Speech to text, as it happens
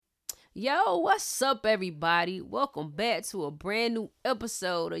Yo, what's up, everybody? Welcome back to a brand new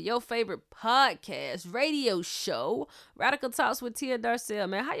episode of your favorite podcast, radio show, Radical Talks with Tia Darcel.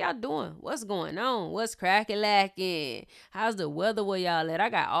 Man, how y'all doing? What's going on? What's cracking lacking? How's the weather where y'all at? I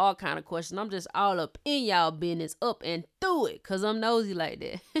got all kind of questions. I'm just all up in y'all business, up and through it, because I'm nosy like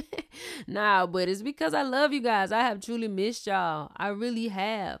that. Nah, but it's because I love you guys. I have truly missed y'all. I really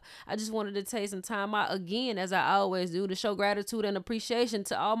have. I just wanted to take some time out again, as I always do, to show gratitude and appreciation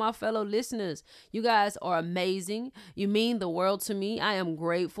to all my fellow listeners. You guys are amazing. You mean the world to me. I am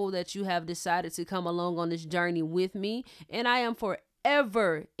grateful that you have decided to come along on this journey with me, and I am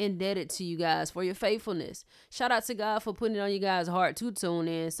forever indebted to you guys for your faithfulness. Shout out to God for putting it on you guys' heart to tune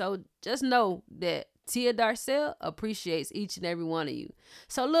in. So just know that Tia Darcel appreciates each and every one of you.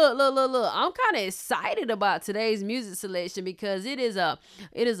 So look. I'm kind of excited about today's music selection because it is a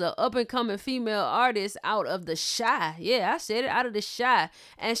up and coming female artist out of the Shy. Yeah, I said it, out of the Shy.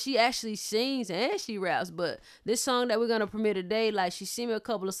 And she actually sings and she raps. But this song that we're gonna premiere today, like, she sent me a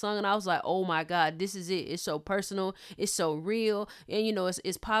couple of songs and I was like, oh my God, this is it. It's so personal. It's so real. And you know,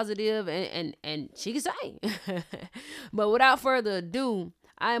 it's positive and she can sing. But without further ado,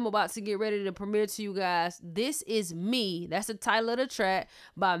 I am about to get ready to premiere to you guys This Is Me. That's the title of the track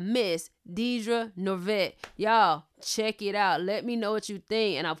by Miss Diedre Norvet. Y'all, check it out. Let me know what you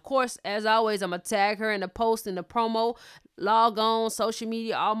think. And of course, as always, I'm going to tag her in the post and the promo. Log on, social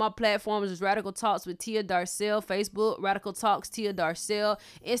media, all my platforms is Radical Talks with Tia Darcel. Facebook, Radical Talks Tia Darcel.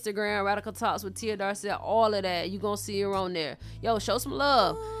 Instagram, Radical Talks with Tia Darcel. All of that. You're going to see her on there. Yo, show some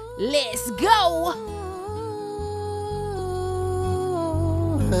love. Let's go.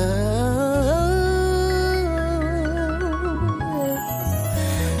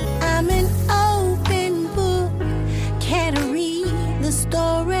 I'm an open book, can't read the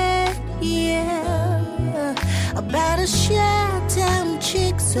story, yeah, about a shy-town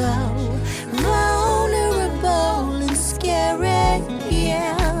chick so vulnerable and scary,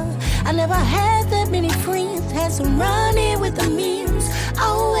 yeah. I never had that many friends, had some running with the meals,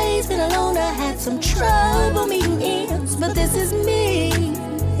 always been alone, I had some trouble meeting ends, but this is me.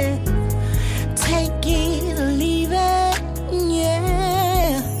 Take it or leave it,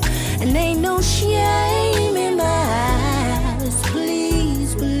 yeah. And ain't no shame in my eyes,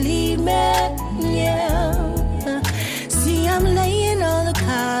 please believe me, yeah. See, I'm laying all the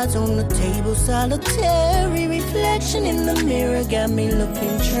cards on the table, solitary reflection in the mirror got me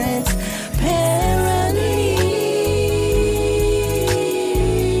looking transparently.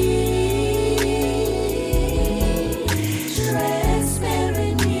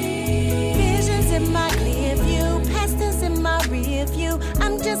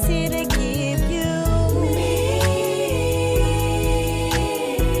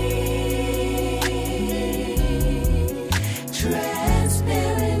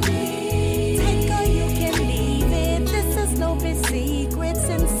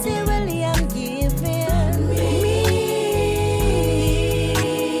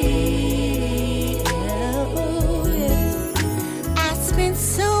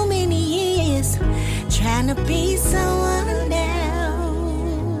 Be someone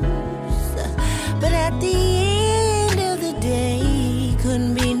else, but at the end of the day,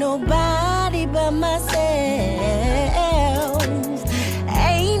 couldn't be nobody but myself.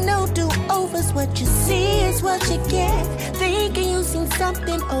 Ain't no do-overs, what you see is what you get. Thinking you seen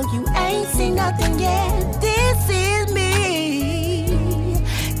something, oh, you ain't seen nothing yet. This is me,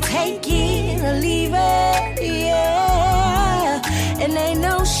 take it or leave it, yeah. And ain't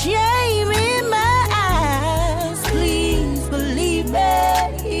no shame in my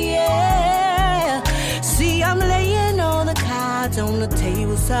yeah. See, I'm laying all the cards on the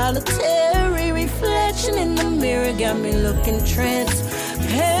table, solitary reflection in the mirror got me looking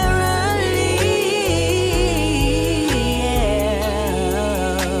transparently.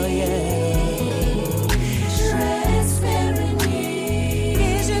 Yeah. Transparently.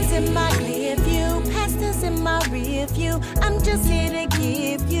 Visions in my clear view, past is in my rear view. I'm just here to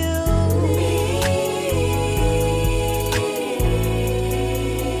give you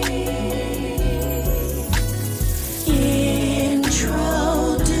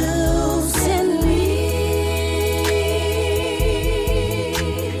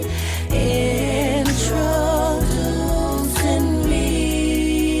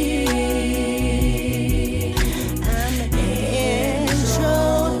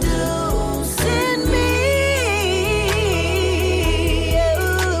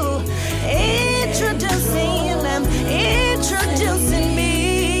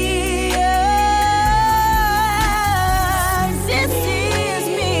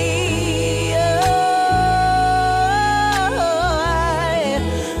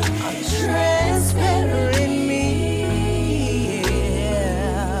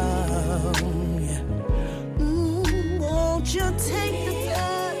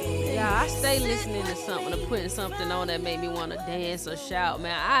something on that made me want to dance or shout,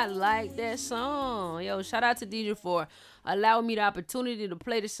 man. I like that song. Yo, shout out to Diedre for allowing me the opportunity to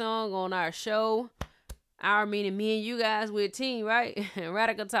play the song on our show. Our meaning me and you guys, we're a team, right?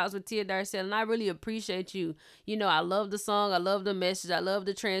 Radical Talks with Tia Darcel, and I really appreciate you. You know, I love the song, I love the message, I love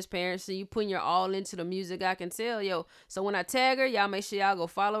the transparency. You putting your all into the music, I can tell, yo. So when I tag her, y'all make sure y'all go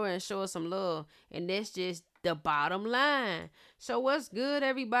follow her and show her some love. And that's just the bottom line. So what's good,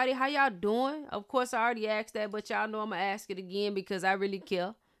 everybody? How y'all doing? Of course, I already asked that, but y'all know I'm gonna ask it again because I really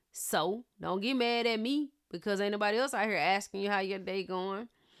care. So don't get mad at me because ain't nobody else out here asking you how your day going.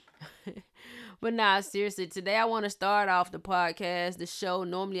 But nah, seriously, today I want to start off the podcast, the show.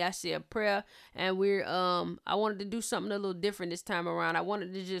 Normally I say a prayer, and I wanted to do something a little different this time around. I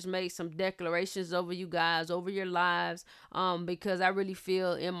wanted to just make some declarations over you guys, over your lives, because I really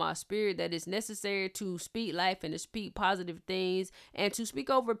feel in my spirit that it's necessary to speak life and to speak positive things and to speak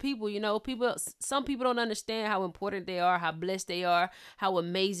over people. You know, some people don't understand how important they are, how blessed they are, how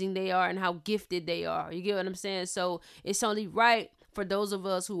amazing they are, and how gifted they are. You get what I'm saying? So it's only right for those of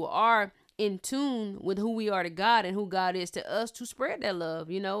us who are in tune with who we are to God and who God is to us to spread that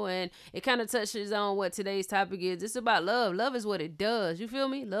love, you know. And it kind of touches on what today's topic is. It's about love. Love is what it does. You feel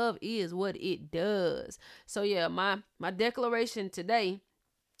me? Love is what it does. So yeah, my declaration today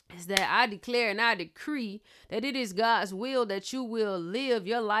is that I declare and I decree that it is God's will that you will live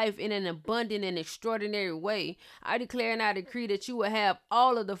your life in an abundant and extraordinary way. I declare and I decree that you will have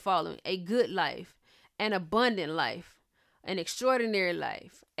all of the following: a good life, an abundant life, an extraordinary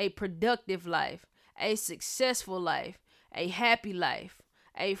life, a productive life, a successful life, a happy life,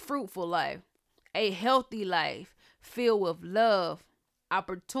 a fruitful life, a healthy life filled with love,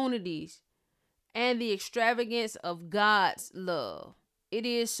 opportunities, and the extravagance of God's love. It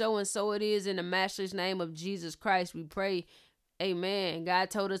is so, and so it is. In the matchless name of Jesus Christ, we pray. Amen. God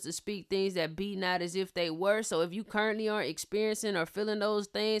told us to speak things that be not as if they were. So if you currently aren't experiencing or feeling those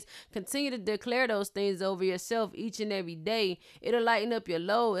things, continue to declare those things over yourself each and every day. It'll lighten up your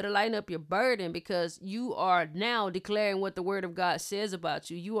load. It'll lighten up your burden because you are now declaring what the word of God says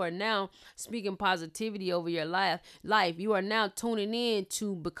about you. You are now speaking positivity over your life. You are now tuning in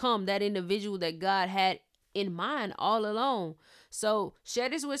to become that individual that God had in mind all along. So share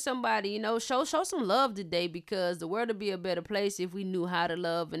this with somebody, you know, show some love today, because the world would be a better place if we knew how to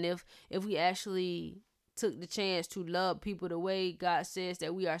love, and if we actually took the chance to love people the way God says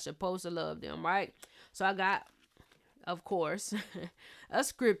that we are supposed to love them, right? So I got, of course, a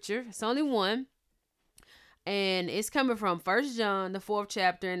scripture. It's only one, and it's coming from 1 John, the 4th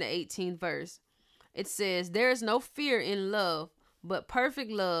chapter and the 18th verse. It says, "There is no fear in love, but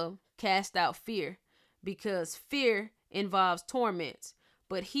perfect love casts out fear, because fear involves torments,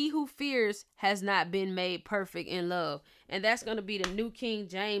 but he who fears has not been made perfect in love." And that's going to be the New King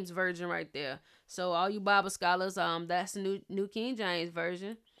James Version right there. So all you Bible scholars, that's the New King James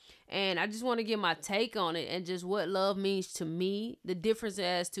Version. And I just want to get my take on it and just what love means to me, the difference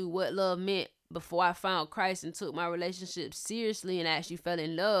as to what love meant before I found Christ and took my relationship seriously and actually fell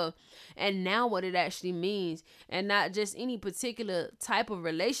in love, and now what it actually means. And not just any particular type of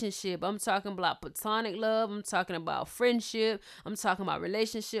relationship. I'm talking about platonic love. I'm talking about friendship. I'm talking about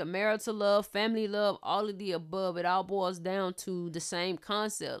relationship, marital love, family love, all of the above. It all boils down to the same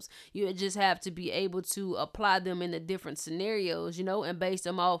concepts. You just have to be able to apply them in the different scenarios, you know, and base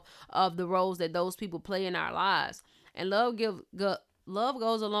them off of the roles that those people play in our lives. And love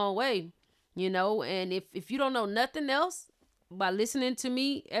goes a long way. You know, and if you don't know nothing else by listening to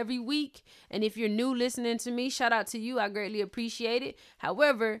me every week, and if you're new listening to me, shout out to you. I greatly appreciate it.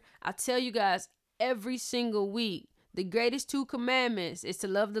 However, I tell you guys every single week, the greatest 2 commandments is to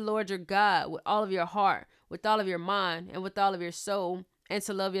love the Lord your God with all of your heart, with all of your mind, and with all of your soul, and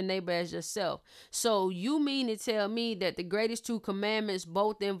to love your neighbor as yourself. So you mean to tell me that the greatest 2 commandments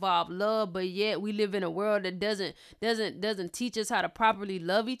both involve love, but yet we live in a world that doesn't teach us how to properly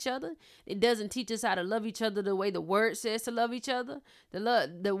love each other? It doesn't teach us how to love each other the way the word says to love each other.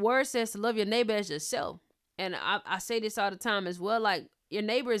 The word says to love your neighbor as yourself. And I say this all the time as well, like your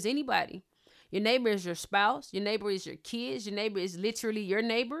neighbor is anybody. Your neighbor is your spouse. Your neighbor is your kids. Your neighbor is literally your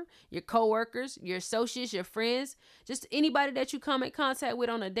neighbor, your coworkers, your associates, your friends, just anybody that you come in contact with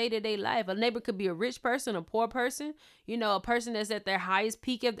on a day-to-day life. A neighbor could be a rich person, a poor person, you know, a person that's at their highest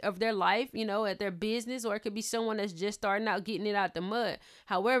peak of their life, you know, at their business, or it could be someone that's just starting out, getting it out the mud.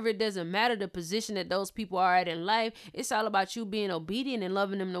 However, it doesn't matter the position that those people are at in life. It's all about you being obedient and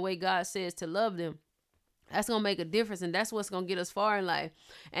loving them the way God says to love them. That's going to make a difference, and that's what's going to get us far in life.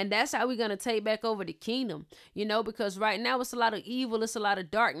 And that's how we're going to take back over the kingdom, because right now it's a lot of evil, it's a lot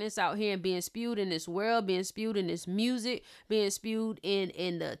of darkness out here and being spewed in this world, being spewed in this music, being spewed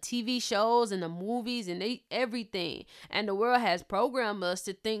in the TV shows and the movies and everything. And the world has programmed us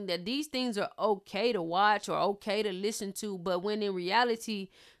to think that these things are okay to watch or okay to listen to, but when in reality,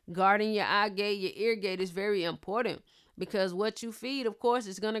 guarding your eye gate, your ear gate is very important. Because what you feed, of course,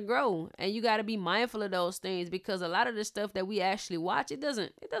 is going to grow. And you got to be mindful of those things, because a lot of the stuff that we actually watch, it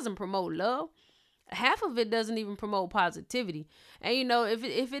doesn't promote love. Half of it doesn't even promote positivity. And,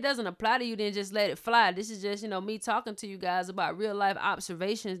 if it doesn't apply to you, then just let it fly. This is just, me talking to you guys about real life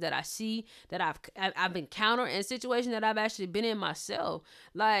observations that I see, that I've encountered, and situations that I've actually been in myself.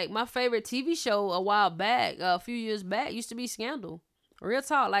 Like my favorite TV show a few years back, used to be Scandal. Real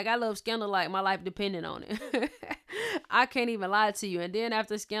talk, like I love Scandal like my life depended on it. I can't even lie to you. And then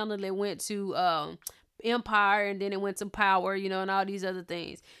after Scandal, it went to Empire, and then it went to Power, and all these other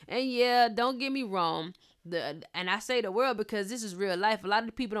things. And yeah, don't get me wrong. And I say the world because this is real life. A lot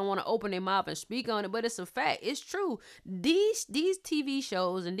of people don't want to open their mouth and speak on it, but it's a fact. It's true. These TV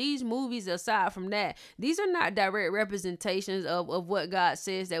shows and these movies, aside from that, these are not direct representations of what God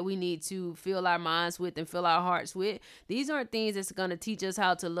says that we need to fill our minds with and fill our hearts with. These aren't things that's going to teach us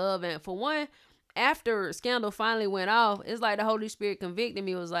how to love. And for one, after Scandal finally went off, it's like the Holy Spirit convicted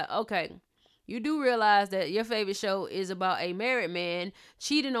me. It was like, okay, you do realize that your favorite show is about a married man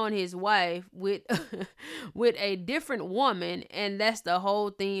cheating on his wife with with a different woman, and that's the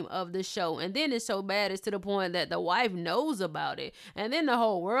whole theme of the show. And then it's so bad, it's to the point that the wife knows about it, and then the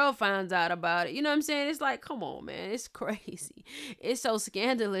whole world finds out about it. You know what I'm saying? It's like, come on, man, it's crazy. It's so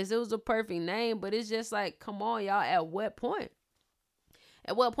scandalous. It was a perfect name, but it's just like, come on, y'all, at what point?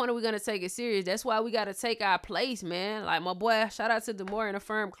 At what point are we going to take it serious? That's why we got to take our place, man. Like my boy, shout out to Demore and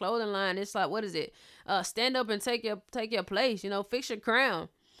Affirm clothing line. It's like, what is it? Stand up and take your place, fix your crown.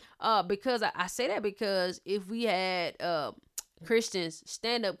 Because I say that because if we had Christians,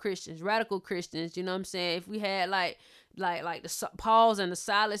 stand-up Christians, radical Christians, you know what I'm saying? If we had like the Pauls and the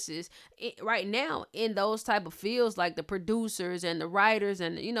Silases right now in those type of fields, like the producers and the writers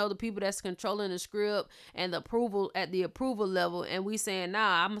and the people that's controlling the script and the approval at the approval level, and we saying,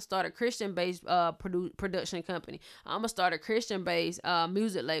 nah, I'm gonna start a Christian based production company, I'm gonna start a Christian based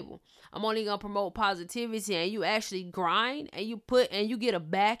music label, I'm only gonna promote positivity, and you actually grind and you get a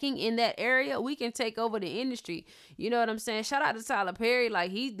backing in that area, we can take over the industry. You know what I'm saying? Shout out to Tyler Perry. Like,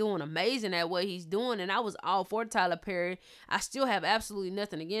 he's doing amazing at what he's doing, and I was all for Tyler Perry. I still have absolutely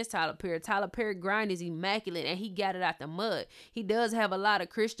nothing against Tyler Perry. Tyler Perry grind is immaculate, and he got it out the mud. He does have a lot of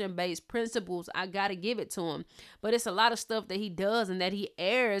Christian-based principles. I gotta give it to him. But it's a lot of stuff that he does and that he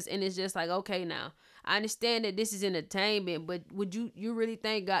airs, and it's just like, okay, now I understand that this is entertainment, but would you really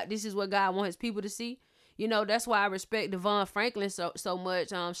think God, this is what God wants his people to see? That's why I respect Devon Franklin so much.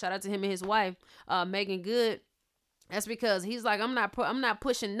 Shout out to him and his wife, Megan Good. That's because he's like, I'm not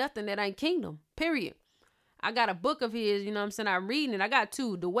pushing nothing that ain't kingdom. Period. I got a book of his, you know what I'm saying? I'm reading it. I got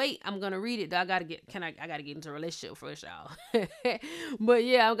two. The Wait, I'm gonna read it. I gotta get into a relationship first, y'all. But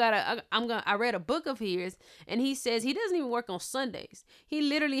yeah, I read a book of his, and he says he doesn't even work on Sundays. He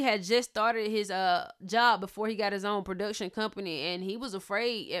literally had just started his job before he got his own production company, and he was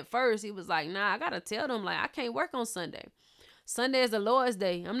afraid at first. He was like, nah, I gotta tell them, like, I can't work on Sunday. Sunday is the Lord's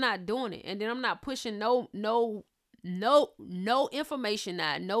day. I'm not doing it. And then I'm not pushing no information,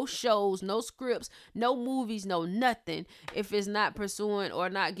 no shows, no scripts, no movies, no nothing, if it's not pursuing or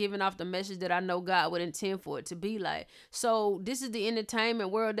not giving off the message that I know God would intend for it to be like. So this is the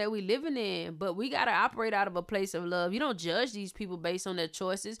entertainment world that we living in, but we got to operate out of a place of love. You don't judge these people based on their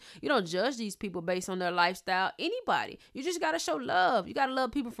choices. You don't judge these people based on their lifestyle. Anybody. You just got to show love. You got to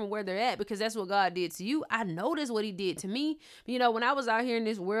love people from where they're at, because that's what God did to you. I noticed what he did to me. When I was out here in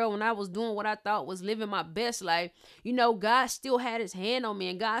this world, when I was doing what I thought was living my best life, God still had his hand on me,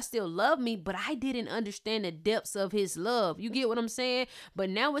 and God still loved me, but I didn't understand the depths of his love. You get what I'm saying? But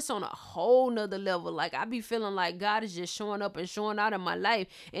now it's on a whole nother level. Like, I be feeling like God is just showing up and showing out in my life.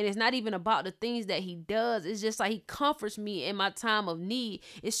 And it's not even about the things that he does. It's just like he comforts me in my time of need.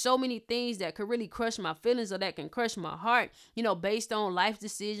 It's so many things that could really crush my feelings or that can crush my heart, based on life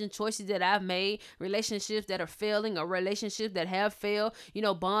decisions, choices that I've made, relationships that are failing or relationships that have failed,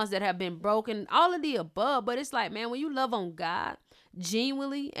 bonds that have been broken, all of the above. But it's like, man, when you love on God,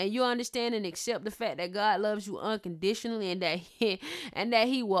 genuinely, and you understand and accept the fact that God loves you unconditionally, and that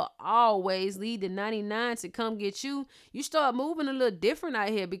he will always lead the 99 to come get you, you start moving a little different out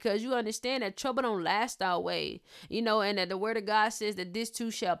here, because you understand that trouble don't last always, and that the word of God says that this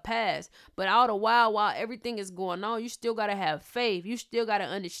too shall pass. But all the while everything is going on, you still got to have faith. You still got to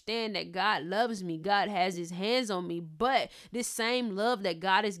understand that God loves me. God has his hands on me. But this same love that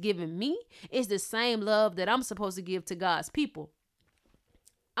God has given me is the same love that I'm supposed to give to God's people.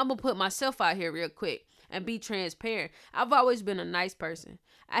 I'm going to put myself out here real quick and be transparent. I've always been a nice person.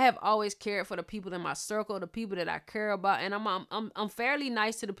 I have always cared for the people in my circle, the people that I care about, and I'm fairly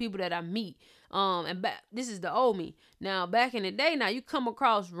nice to the people that I meet. This is the old me. Now, back in the day, now you come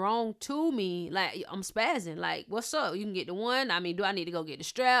across wrong to me, like I'm spazzing. Like, what's up? You can get the one. I mean, do I need to go get the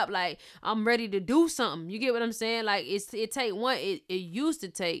strap? Like, I'm ready to do something. You get what I'm saying? Like, it take one. It used to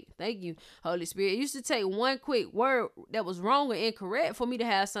take. Thank you, Holy Spirit. It used to take one quick word that was wrong or incorrect for me to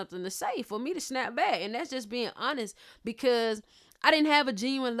have something to say, for me to snap back, and that's just being honest, because I didn't have a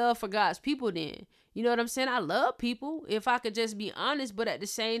genuine love for God's people then. You know what I'm saying? I love people, if I could just be honest, but at the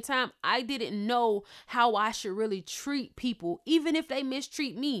same time, I didn't know how I should really treat people, even if they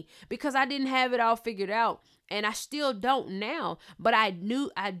mistreat me, because I didn't have it all figured out. And I still don't now, but I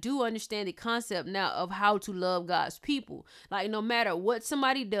do understand the concept now of how to love God's people. Like, no matter what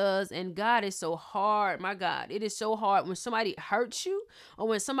somebody does, and God is so hard, my God, it is so hard when somebody hurts you or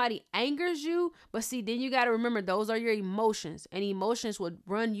when somebody angers you. But see, then you got to remember, those are your emotions, and emotions would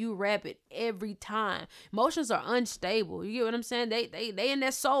run you rapid every time. Emotions are unstable. You get what I'm saying? They in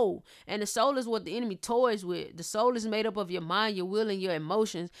their soul, and the soul is what the enemy toys with. The soul is made up of your mind, your will, and your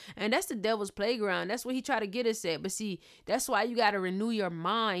emotions, and that's the devil's playground. That's what he tried to get us at. But see, that's why you got to renew your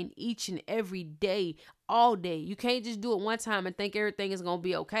mind each and every day, all day. You can't just do it one time and think everything is gonna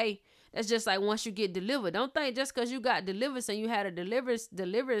be okay. That's just like once you get delivered. Don't think just because you got deliverance and you had a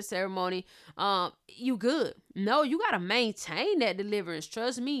deliverance ceremony, you good. No, you got to maintain that deliverance.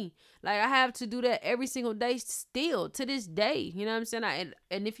 Trust me. Like, I have to do that every single day still to this day. You know what I'm saying?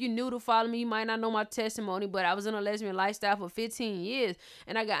 And if you're new to follow me, you might not know my testimony, but I was in a lesbian lifestyle for 15 years,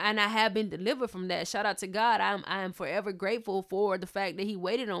 and I have been delivered from that. Shout out to God. I am forever grateful for the fact that he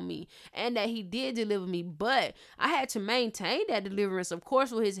waited on me and that he did deliver me. But I had to maintain that deliverance, of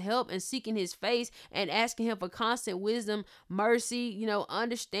course, with his help and seeking his face and asking him for constant wisdom, mercy,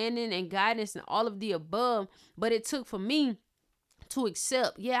 understanding and guidance and all of the above. But it took for me to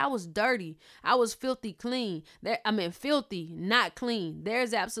accept, I was dirty. I was filthy clean. Filthy, not clean.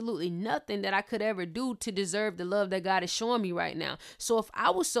 There's absolutely nothing that I could ever do to deserve the love that God is showing me right now. So if I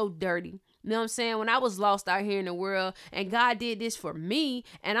was so dirty, you know what I'm saying, when I was lost out here in the world, and God did this for me,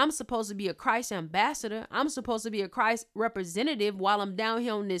 and I'm supposed to be a Christ ambassador, I'm supposed to be a Christ representative while I'm down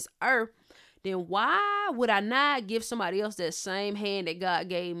here on this earth, then why would I not give somebody else that same hand that God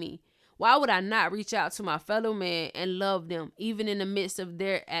gave me? Why would I not reach out to my fellow man and love them, even in the midst of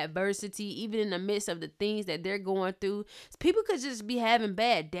their adversity, even in the midst of the things that they're going through? People could just be having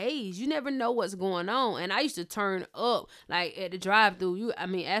bad days. You never know what's going on. And I used to turn up, like, at the drive-thru.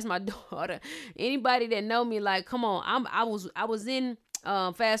 Ask my daughter. Anybody that know me, like, come on. I was in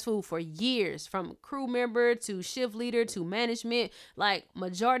fast food for years, from crew member to shift leader to management. Like,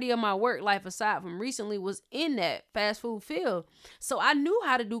 majority of my work life, aside from recently, was in that fast food field. So I knew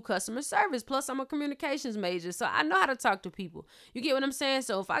how to do customer service. Plus, I'm a communications major, so I know how to talk to people. You get what I'm saying?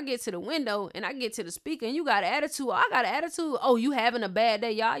 So if I get to the window and I get to the speaker and you got an attitude, I got an attitude. Oh, you having a bad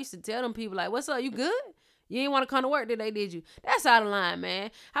day? Y'all used to tell them people, like, what's up? You good? You ain't want to come to work today, did you? That's out of line, man.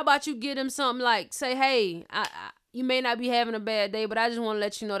 How about you give them something like, say, hey, you may not be having a bad day, but I just want to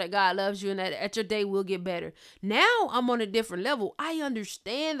let you know that God loves you and that your day will get better. Now I'm on a different level. I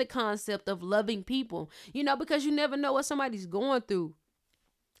understand the concept of loving people, because you never know what somebody's going through.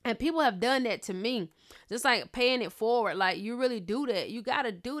 And people have done that to me, just like paying it forward. Like, you really do that. You got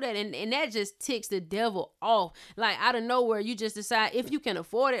to do that. And that just ticks the devil off. Like, out of nowhere, you just decide if you can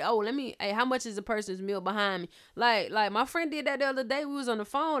afford it. Oh, hey, how much is the person's meal behind me? Like my friend did that the other day. We was on the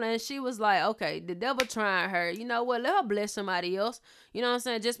phone and she was like, okay, the devil trying her. You know what? Let her bless somebody else. You know what I'm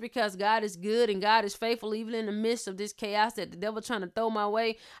saying? Just because God is good and God is faithful, even in the midst of this chaos that the devil trying to throw my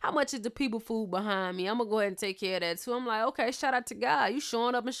way, how much is the people food behind me? I'm going to go ahead and take care of that too. I'm like, okay, shout out to God. You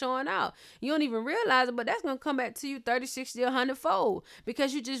showing up and showing out. You don't even realize it, but that's going to come back to you 30, 60, 100 fold,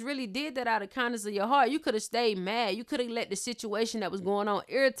 because you just really did that out of kindness of your heart. You could have stayed mad. You could have let the situation that was going on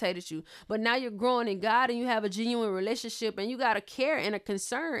irritated you, but now you're growing in God and you have a genuine relationship and you got a care and a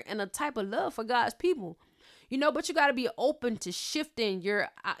concern and a type of love for God's people, but you got to be open to shifting your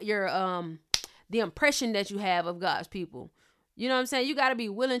the impression that you have of God's people. You know what I'm saying? You got to be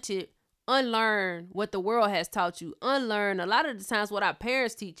willing to unlearn what the world has taught you. Unlearn a lot of the times what our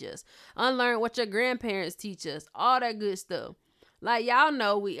parents teach us. Unlearn what your grandparents teach us. All that good stuff. Like, y'all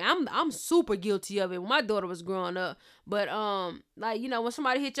know, I'm super guilty of it when my daughter was growing up. But like, you know, when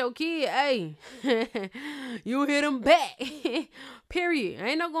somebody hit your kid, hey, you hit them back. Period.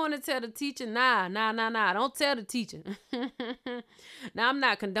 Ain't no going to tell the teacher, nah. Don't tell the teacher. Now, I'm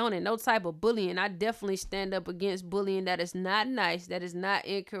not condoning no type of bullying. I definitely stand up against bullying. That is not nice. That is not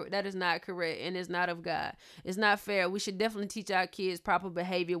incorrect. That is not correct, and it's not of God. It's not fair. We should definitely teach our kids proper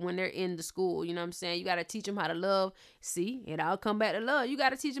behavior when they're in the school. You know what I'm saying? You got to teach them how to love. See, it all come back to love. You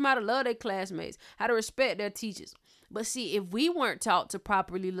got to teach them how to love their classmates, how to respect their teachers. But see, if we weren't taught to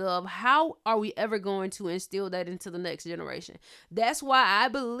properly love, how are we ever going to instill that into the next generation? That's why I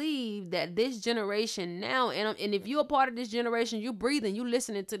believe that this generation now, and if you're a part of this generation, you breathing, you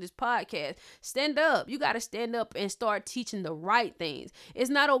listening to this podcast, stand up. You got to stand up and start teaching the right things. It's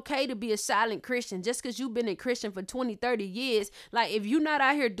not okay to be a silent Christian just because you've been a Christian for 20, 30 years. Like, if you're not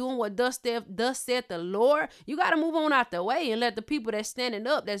out here doing what thus saith the Lord, you got to move on out the way and let the people that's standing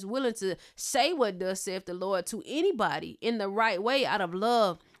up, that's willing to say what thus saith the Lord to anybody in the right way, out of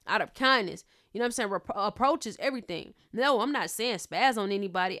love, out of kindness. You know what I'm saying? Approaches everything. No, I'm not saying spaz on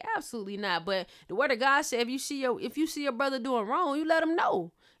anybody. Absolutely not. But the word of God said, if you see your brother doing wrong, you let him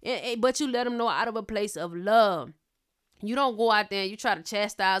know. But you let him know out of a place of love. You don't go out there and you try to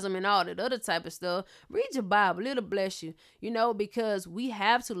chastise them and all that other type of stuff. Read your Bible. It'll bless you. You know, because we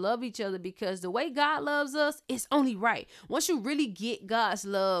have to love each other, because the way God loves us, it's only right. Once you really get God's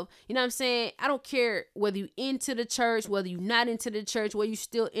love, you know what I'm saying? I don't care whether you into the church, whether you not into the church, whether you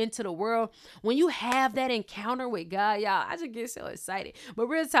still into the world. When you have that encounter with God, y'all, I just get so excited. But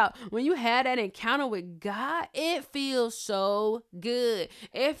real talk, when you have that encounter with God, it feels so good.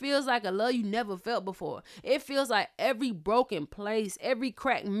 It feels like a love you never felt before. It feels like every broken place, every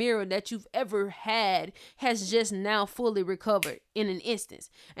cracked mirror that you've ever had has just now fully recovered in an instance.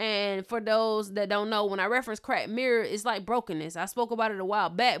 And for those that don't know, when I reference cracked mirror, it's like brokenness. I spoke about it a while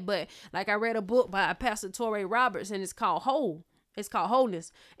back, but like, I read a book by Pastor Torrey Roberts, and it's called Whole. It's called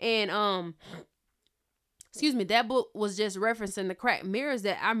Wholeness. And that book was just referencing the cracked mirrors,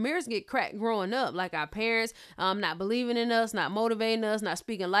 that our mirrors get cracked growing up, like our parents not believing in us, not motivating us, not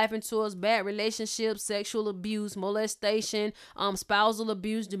speaking life into us, bad relationships, sexual abuse, molestation, spousal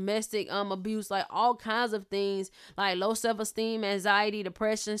abuse, domestic abuse, like all kinds of things, like low self-esteem, anxiety,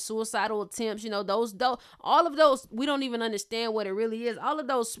 depression, suicidal attempts. You know, all of those, we don't even understand what it really is. All of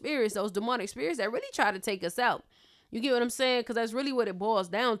those spirits, those demonic spirits that really try to take us out. You get what I'm saying? Because that's really what it boils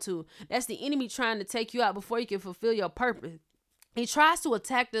down to. That's the enemy trying to take you out before you can fulfill your purpose. He tries to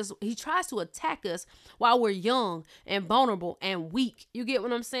attack us. He tries to attack us while we're young and vulnerable and weak. You get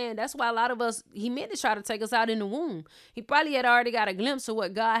what I'm saying? That's why a lot of us, he meant to try to take us out in the womb. He probably had already got a glimpse of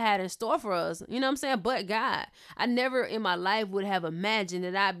what God had in store for us. You know what I'm saying? But God, I never in my life would have imagined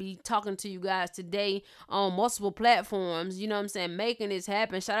that I'd be talking to you guys today on multiple platforms. You know what I'm saying? Making this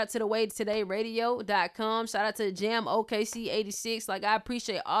happen. Shout out to the WayTodayRadio.com. Shout out to Jam OKC 86. Like, I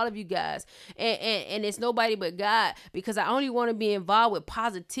appreciate all of you guys. And it's nobody but God, because I only want to be involved with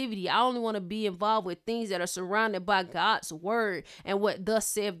positivity. I only want to be involved with things that are surrounded by God's word and what thus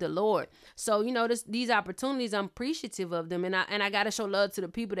saith the Lord. So, you know, these opportunities, I'm appreciative of them, and I got to show love to the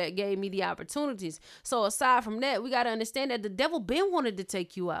people that gave me the opportunities. So aside from that, we got to understand that the devil been wanted to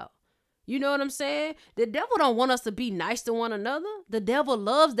take you out. You know what I'm saying? The devil don't want us to be nice to one another. The devil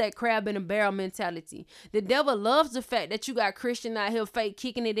loves that crab in a barrel mentality. The devil loves the fact that you got Christian out here fake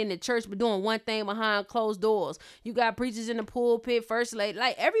kicking it in the church, but doing one thing behind closed doors. You got preachers in the pulpit, first lady,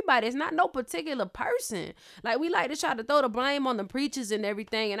 like everybody. It's not no particular person. Like, we like to try to throw the blame on the preachers and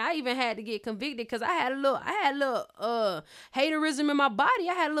everything. And I even had to get convicted because I had a little haterism in my body.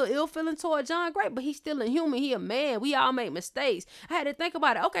 I had a little ill feeling toward John Gray, but he's still a human. He a man. We all make mistakes. I had to think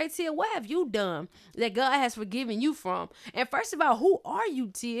about it. Okay, Tia, what have you done that God has forgiven you from? And first of all, who are you,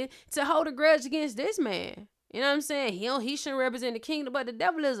 Tia, to hold a grudge against this man? You know what I'm saying? He shouldn't represent the kingdom, but the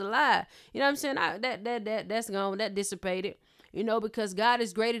devil is a lie. You know what I'm saying? That's gone. That dissipated. You know, because God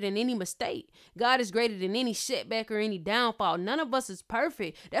is greater than any mistake. God is greater than any setback or any downfall. None of us is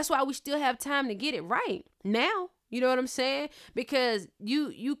perfect. That's why we still have time to get it right now. You know what I'm saying? Because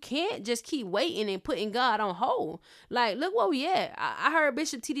you can't just keep waiting and putting God on hold. Like, look where we at. I heard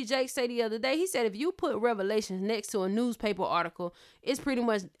Bishop T.D. Jakes say the other day, he said, if you put Revelations next to a newspaper article, it's pretty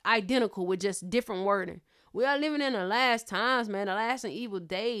much identical with just different wording. We are living in the last times, man, the last and evil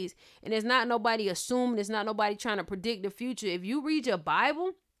days. And it's not nobody assuming, it's not nobody trying to predict the future. If you read your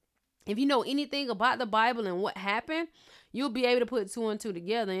Bible, if you know anything about the Bible and what happened, you'll be able to put two and two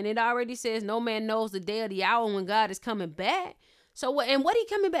together. And it already says no man knows the day or the hour when God is coming back. So what he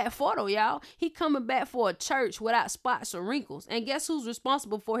coming back for though, y'all? He coming back for a church without spots or wrinkles. And guess who's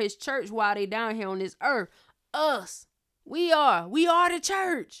responsible for his church while they down here on this earth? Us. We are the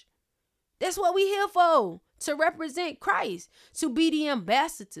church. That's what we here for. To represent Christ, to be the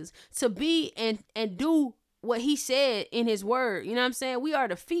ambassadors, to be and do what he said in his word. You know what I'm saying? We are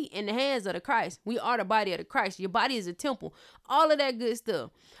the feet and the hands of the Christ. We are the body of the Christ. Your body is a temple. All of that good stuff.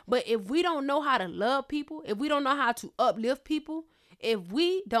 But if we don't know how to love people, if we don't know how to uplift people, if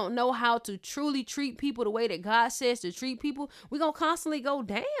we don't know how to truly treat people the way that God says to treat people, we're going to constantly go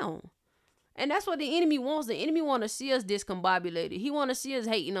down. And that's what the enemy wants. The enemy want to see us discombobulated. He want to see us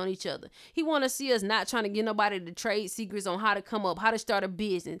hating on each other. He want to see us not trying to get nobody to trade secrets on how to come up, how to start a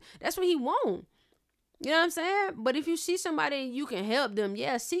business. That's what he want. You know what I'm saying? But if you see somebody and you can help them,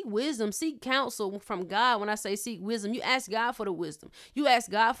 yeah, seek wisdom, seek counsel from God. When I say seek wisdom, you ask God for the wisdom. You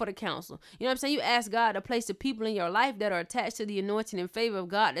ask God for the counsel. You know what I'm saying? You ask God to place the people in your life that are attached to the anointing and favor of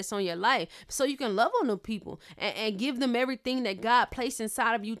God that's on your life so you can love on the people and give them everything that God placed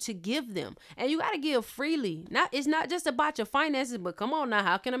inside of you to give them. And you got to give freely. It's not just about your finances, but come on now,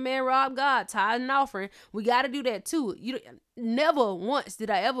 how can a man rob God? Tithe and offering. We got to do that too. Never once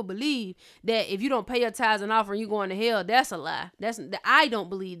did I ever believe that if you don't pay your tithes and offering, you're going to hell. That's a lie. I don't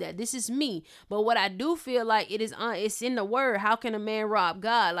believe that. This is me. But what I do feel like it's in the word. How can a man rob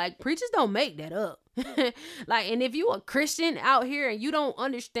God? Like, preachers don't make that up. And if you a Christian out here and you don't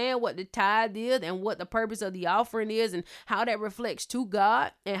understand what the tithe is and what the purpose of the offering is and how that reflects to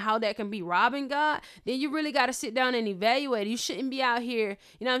God and how that can be robbing God, then you really got to sit down and evaluate. You shouldn't be out here,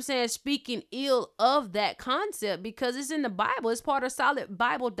 you know what I'm saying, speaking ill of that concept because it's in the Bible. It's part of solid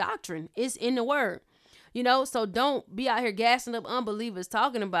Bible doctrine. It's in the word. So don't be out here gassing up unbelievers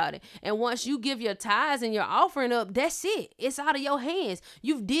talking about it. And once you give your tithes and your offering up, that's it. It's out of your hands.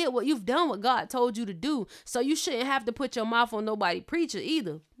 You've done what God told you to do. So you shouldn't have to put your mouth on nobody preacher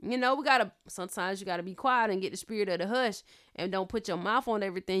either. Sometimes you gotta be quiet and get the spirit of the hush and don't put your mouth on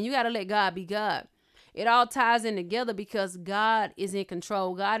everything. You gotta let God be God. It all ties in together because God is in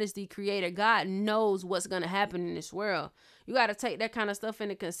control. God is the creator. God knows what's going to happen in this world. You got to take that kind of stuff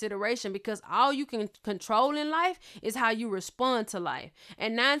into consideration because all you can control in life is how you respond to life.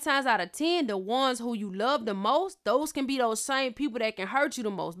 And 9 times out of 10, the ones who you love the most, those can be those same people that can hurt you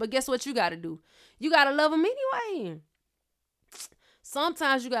the most. But guess what you got to do? You got to love them anyway.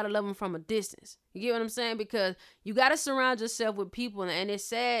 Sometimes you got to love them from a distance. You get what I'm saying? Because you got to surround yourself with people. And it's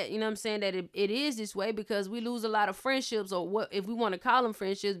sad, you know what I'm saying, that it is this way because we lose a lot of friendships, or what if we want to call them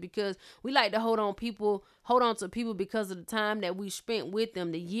friendships, because we like to hold on to people because of the time that we spent with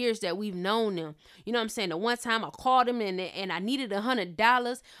them, the years that we've known them. You know what I'm saying? The one time I called them and I needed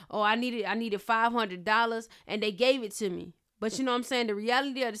 $100 or I needed $500 and they gave it to me. But you know what I'm saying? The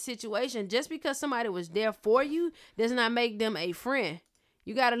reality of the situation, just because somebody was there for you does not make them a friend.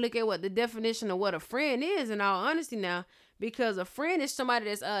 You got to look at what the definition of what a friend is in all honesty now. Because a friend is somebody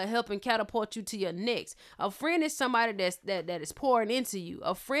that's helping catapult you to your next. A friend is somebody that is pouring into you.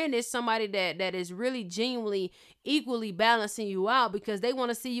 A friend is somebody that is really genuinely equally balancing you out because they want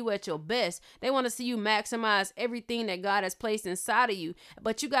to see you at your best. They want to see you maximize everything that God has placed inside of you.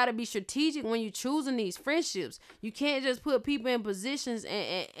 But you got to be strategic when you're choosing these friendships. You can't just put people in positions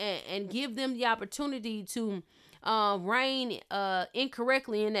and give them the opportunity to reign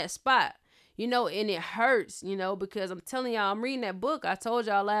incorrectly in that spot. And it hurts, because I'm telling y'all, I'm reading that book. I told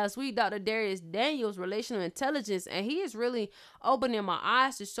y'all last week, Dr. Darius Daniels, Relational Intelligence, and he is really opening my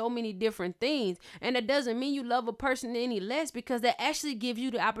eyes to so many different things. And it doesn't mean you love a person any less, because that actually gives you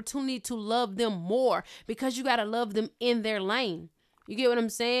the opportunity to love them more, because you got to love them in their lane. You get what I'm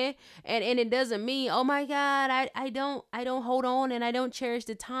saying? And it doesn't mean, oh my God, I don't hold on and I don't cherish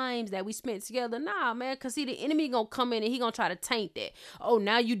the times that we spent together. Nah, man, because see, the enemy gonna come in and he gonna try to taint that. Oh,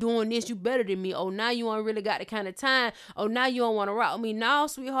 now you doing this, you better than me. Oh, now you ain't really got the kind of time. Oh, now you don't want to rock with me. No,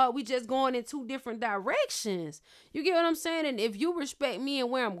 sweetheart, we just going in 2 different directions. You get what I'm saying? And if you respect me and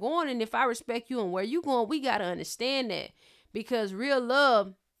where I'm going, and if I respect you and where you going, we gotta understand that, because real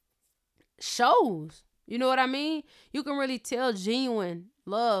love shows. You know what I mean? You can really tell genuine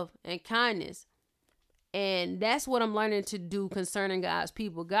love and kindness. And that's what I'm learning to do concerning God's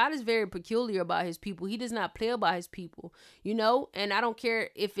people. God is very peculiar about his people. He does not play about his people, and I don't care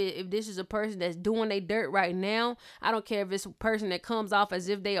if this is a person that's doing their dirt right now. I don't care if it's a person that comes off as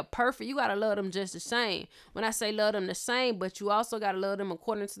if they are perfect. You got to love them just the same. When I say love them the same, but you also got to love them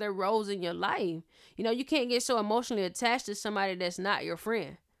according to their roles in your life. You can't get so emotionally attached to somebody that's not your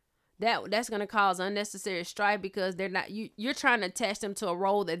friend. That's going to cause unnecessary strife, because you're trying to attach them to a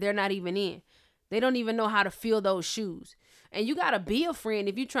role that they're not even in. They don't even know how to fill those shoes. And you gotta be a friend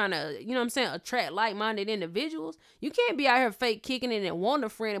if you're trying to, you know what I'm saying, attract like-minded individuals. You can't be out here fake kicking it and want a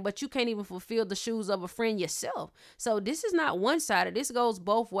friend, but you can't even fulfill the shoes of a friend yourself. So this is not one-sided. This goes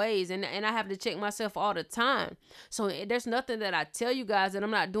both ways, and I have to check myself all the time. So there's nothing that I tell you guys that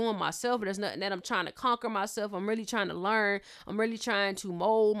I'm not doing myself. There's nothing that I'm trying to conquer myself. I'm really trying to learn. I'm really trying to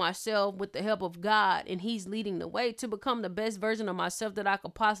mold myself with the help of God, and he's leading the way to become the best version of myself that I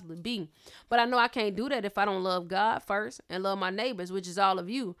could possibly be. But I know I can't do that if I don't love God first and love my neighbors, which is all of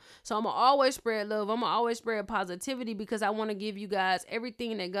you. So I'm going to always spread love. I'm going to always spread positivity, because I want to give you guys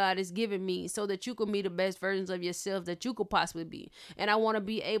everything that God has given me so that you can be the best versions of yourself that you could possibly be. And I want to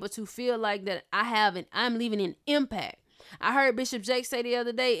be able to feel like that I'm leaving an impact. I heard Bishop Jake say the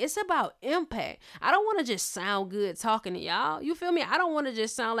other day, it's about impact. I don't want to just sound good talking to y'all. You feel me? I don't want to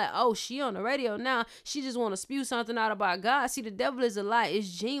just sound like, oh, she on the radio now. She just want to spew something out about God. See, the devil is a lie.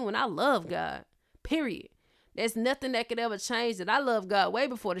 It's genuine. I love God. Period. There's nothing that could ever change that. I love God way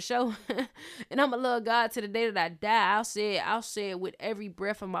before the show. And I'm going to love God to the day that I die. I'll say it with every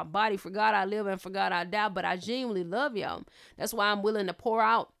breath of my body. For God I live and for God I die. But I genuinely love y'all. That's why I'm willing to pour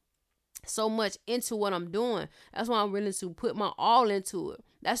out so much into what I'm doing. That's why I'm willing to put my all into it.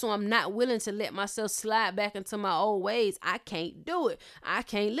 That's why I'm not willing to let myself slide back into my old ways. I can't do it. I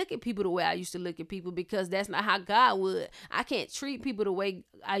can't look at people the way I used to look at people, because that's not how God would. I can't treat people the way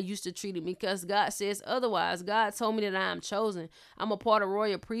I used to treat them, because God says otherwise. God told me that I am chosen. I'm a part of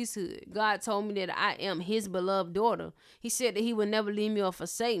royal priesthood. God told me that I am his beloved daughter. He said that he would never leave me or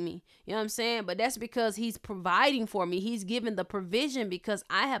forsake me. You know what I'm saying? But that's because he's providing for me. He's given the provision because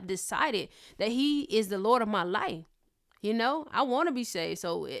I have decided that he is the Lord of my life. You know, I want to be saved.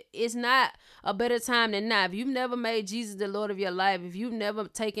 So it's not a better time than now. If you've never made Jesus the Lord of your life, if you've never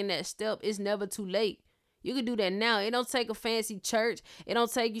taken that step, it's never too late. You can do that now. It don't take a fancy church. It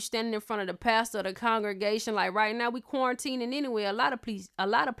don't take you standing in front of the pastor or the congregation. Like right now, we quarantining anyway. A lot of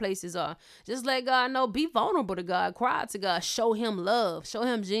places are. Just let God know. Be vulnerable to God. Cry out to God. Show him love. Show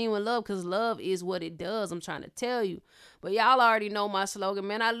him genuine love, because love is what it does. I'm trying to tell you. But y'all already know my slogan,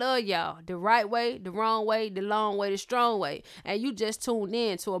 man. I love y'all. The right way, the wrong way, the long way, the strong way. And you just tuned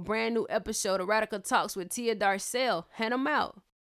in to a brand new episode of Radical Talks with Tia Darcel. Hand them out.